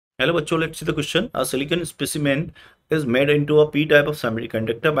Hello bachcho, let's see the question. A silicon specimen is made into a p type of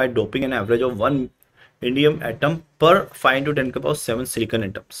semiconductor by doping an average of 1 indium atom per 5 into 10 to the power 7 silicon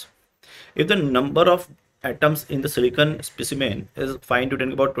atoms. If the number of atoms in the silicon specimen is 5 into 10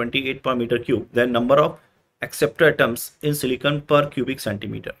 to the power 28 per meter cube, then number of acceptor atoms in silicon per cubic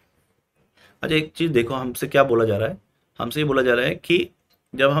centimeter. अच्छा, एक चीज देखो, हमसे क्या बोला जा रहा है? हमसे ये बोला जा रहा है कि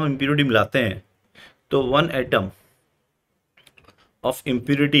जब हम इम्प्योरिटी मिलाते हैं तो 1 atom of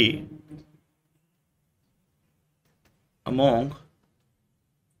impurity among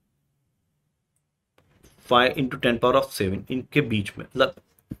 5 into 10 power of 7 इनके बीच में, मतलब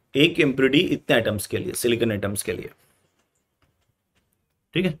एक इम्प्योरिटी इतने एटम्स के लिए, सिलिकॉन एटम्स के लिए,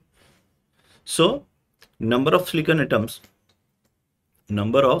 ठीक है. So number of silicon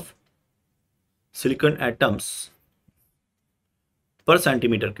atoms पर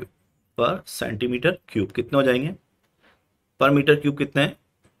सेंटीमीटर क्यूब कितने हो जाएंगे? पर मीटर क्यूब कितने हैं?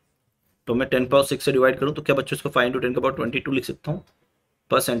 तो मैं 10 पावर 6 से डिवाइड करूं तो क्या बच्चों इसको 5 इंटू 10 का पावर 22 लिख सकता हूं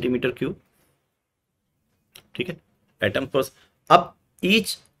पर सेंटीमीटर क्यूब. ठीक है, एटम पर. अब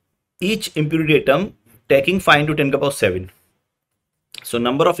each impurity atom taking 5 into 10 का power 7. So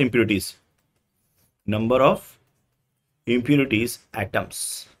number of impurities atoms,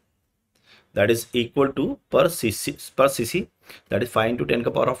 that is equal to per cc, that is 5 into 10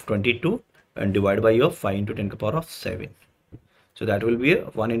 का power of 22 and divided by your 5 into 10 का power of 7. So that will be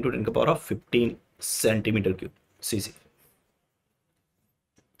 1 into 10 to the power of 15 centimeter cube cc.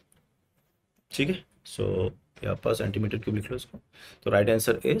 ठीक है, सो यहाँ पर centimetre cube लिख लो इसको. तो right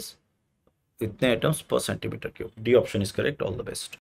answer is इतने एटम्स पर centimetre cube. D option is correct. All the best.